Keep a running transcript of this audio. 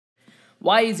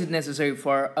Why is it necessary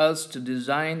for us to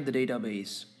design the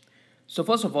database? So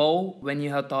first of all, when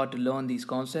you have thought to learn these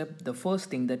concepts, the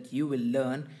first thing that you will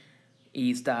learn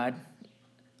is that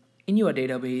in your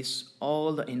database,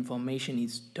 all the information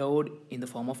is stored in the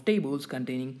form of tables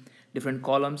containing different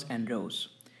columns and rows.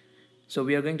 So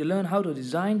we are going to learn how to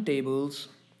design tables.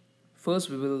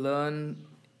 First, we will learn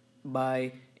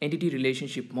by entity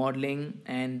relationship modeling,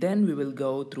 and then we will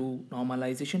go through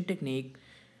normalization technique.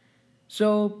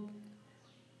 So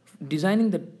designing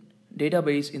the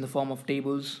database in the form of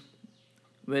tables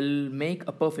will make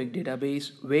a perfect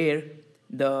database where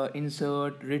the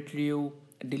insert, retrieve,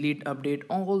 delete, update,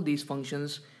 all these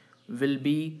functions will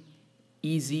be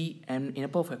easy and in a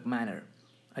perfect manner.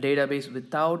 A database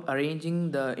without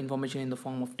arranging the information in the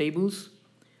form of tables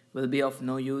will be of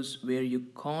no use, where you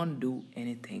can't do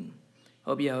anything.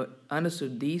 Hope you have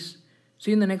understood these.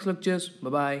 See you in the next lectures. Bye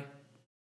bye.